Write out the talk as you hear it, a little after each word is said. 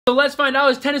So let's find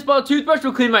out if tennis ball toothbrush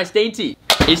will clean my stained teeth.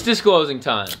 It's disclosing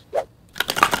time.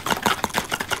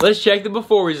 Let's check the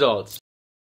before results.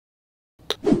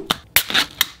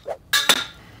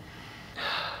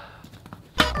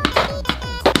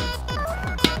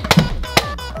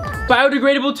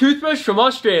 Biodegradable toothbrush from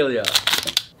Australia.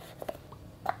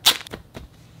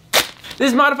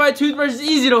 This modified toothbrush is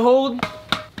easy to hold,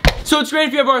 so it's great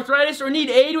if you have arthritis or need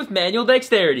aid with manual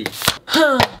dexterity.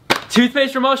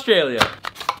 Toothpaste from Australia.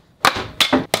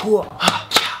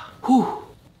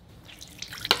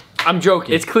 I'm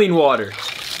joking. It's clean water.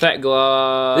 Fat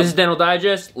glove. This is Dental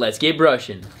Digest. Let's get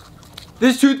brushing.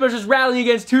 This toothbrush is rallying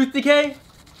against tooth decay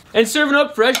and serving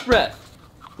up fresh breath.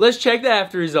 Let's check the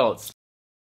after results.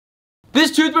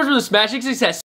 This toothbrush was a smashing success.